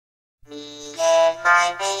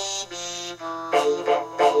my baby, baby,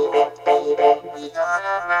 baby, baby. We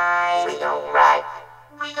gonna ride, we gonna ride,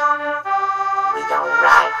 we gonna ride, we gonna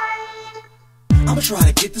ride. I'ma try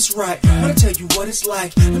to get this right. Wanna tell you what it's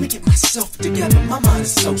like. Let me get myself together. My mind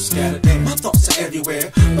is so scattered. My thoughts are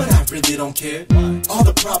everywhere, but I really don't care. All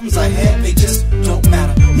the problems I had, they just don't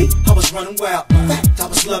matter. Me, I was running wild. In fact, I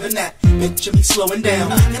was loving that. Picture me slowing down.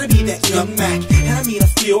 Gotta be that young Mac, and I mean a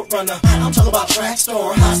field runner. I'm talking about track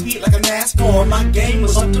star, high speed like a NASCAR. My game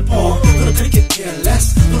was up to par. Little Cuddy could care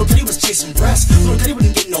less. Little Cuddy was chasing breasts. Little Cuddy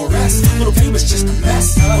wouldn't get no rest. Little Cuddy was just a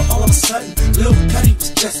mess. But all of a sudden, Little Cuddy was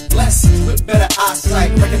just blessed with better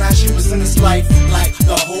eyesight. Recognize you was in his life like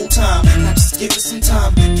the whole time. Now just give it some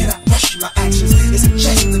time. Can I rush my actions? Is it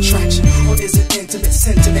just attraction, or is it intimate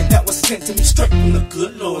sentiment that was sent to me straight from the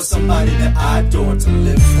good Lord? Somebody that I adore to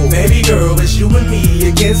live for. Baby girl, it's you and me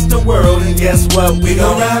against the world, and guess what? We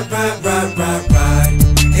gon' ride, ride, ride, ride, ride.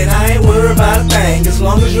 And I ain't worried about a thing as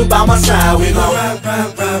long as you're by my side. We gon' ride,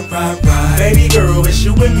 ride, ride, ride, ride. Baby girl, it's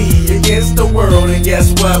you and me against the world, and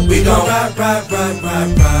guess what? We gon' ride, ride, ride,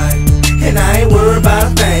 ride, ride. And I ain't worried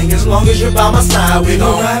about a thing as long as you're by my side. We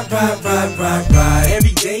gon' ride, ride, ride, ride, ride.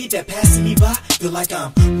 Every day that passing me by, feel like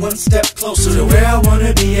I'm one step closer to where I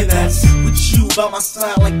wanna be, and that's with you by my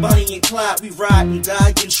side like Bonnie and Clyde. We ride and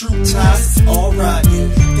die in true ties. It's alright, yeah.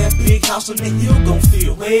 That big house on the hill gon'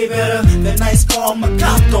 feel way better. That nice car on my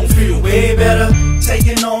cop gon' feel way better.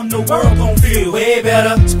 Taking on the world gon' feel way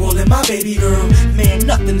better. Spoiling my baby girl, man,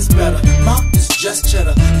 nothing is better. Mom is just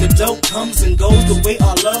cheddar. The dough comes and goes. The way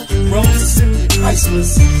our love grows is simply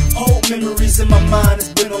priceless. Old memories in my mind. It's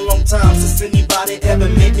been a long time since anybody ever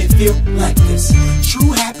made me feel like this.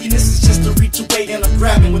 True happiness is just to reach away and I'm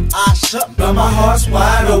grabbing with eyes shut, but my heart's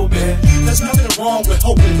wide open. There's nothing wrong with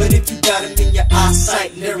hoping, but if you got it in your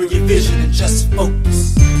eyesight, narrow your vision and just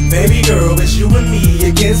focus. Baby girl, it's you and me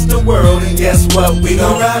against the world, and guess what? We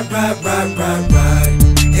gon' ride, ride, ride, ride, ride.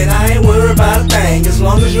 And I ain't worried about a thing as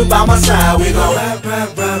long as you're by my side. We gon' ride,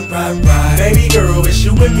 ride, ride, ride, ride. Baby girl, it's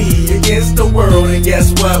you and me against the world, and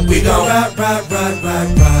guess what? We gon' ride, ride, ride,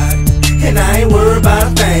 ride, ride. And I ain't worried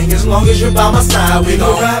about a thing as long as you're by my side. We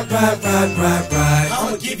gon' ride, ride, ride, ride, ride.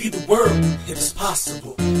 I'ma give you the word if it's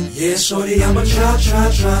possible. Yeah, shorty, I'ma try.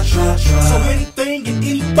 So anything and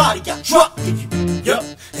anybody I drop for you. Yup,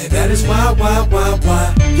 and that is why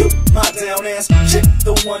you my down ass chick,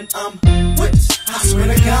 the one I'm with. I swear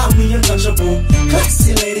to God, we untouchable.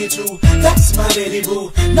 Classy lady too, that's my baby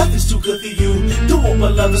boo. Nothing's too good for you, doing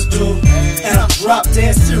what lovers do. And I'm drop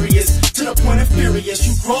dead serious, to the point of furious.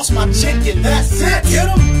 You cross my chick and that's it, get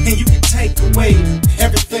 'em? And you can take away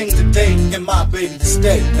everything today, and my baby to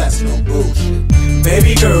stay, that's no bullshit.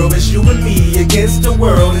 Baby girl, it's you and me against the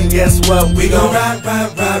world, and guess what? We gon' ride,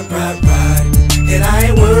 ride, ride, ride, ride. And I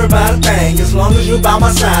ain't worried about a thing as long as you're by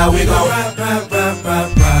my side. We gon' ride, ride, ride,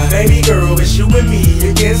 ride, ride. Baby girl, it's you and me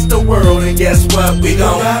against the world, and guess what? We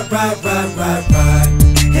gon' ride, ride, ride, ride, ride.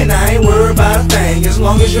 And I ain't worried about a thing as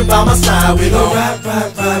long as you're by my side. We gon' ride,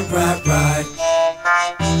 ride, ride, ride, ride.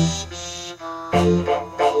 My baby,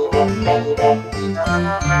 baby, baby, baby. We gonna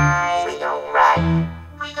ride, we gonna ride,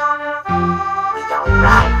 we gonna ride, we gonna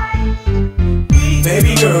ride.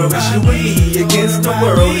 Baby girl, it's you and me against the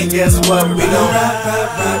world, and guess what? We gon' ride,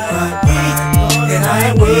 ride, ride, ride, ride. And I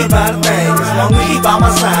ain't worried about a thing as long as you by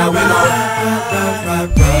my side. We gon' ride, ride, ride, ride,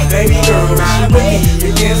 ride. Baby girl, it's you and me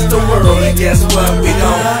against the world, and guess what? We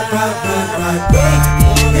gon' ride, ride, ride, ride, ride.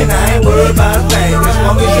 And I ain't worried about a thing as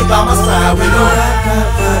long as you by my side. We gon' ride,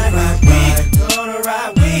 ride, ride, ride, ride. We gonna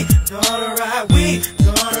ride, we gonna ride, we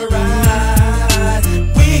gonna ride.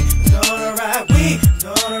 We gonna ride, we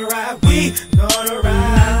gonna ride, we gonna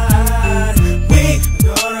ride. We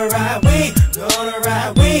gonna ride, we gonna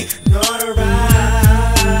ride, we gonna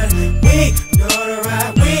ride. We gonna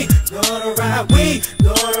ride, we gonna ride, we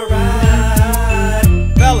gonna ride.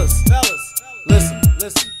 Fellas, listen.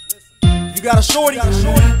 You got a shorty, I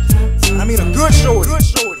mean a good shorty.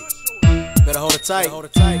 Better hold it tight.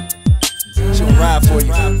 She'll ride for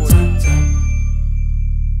you.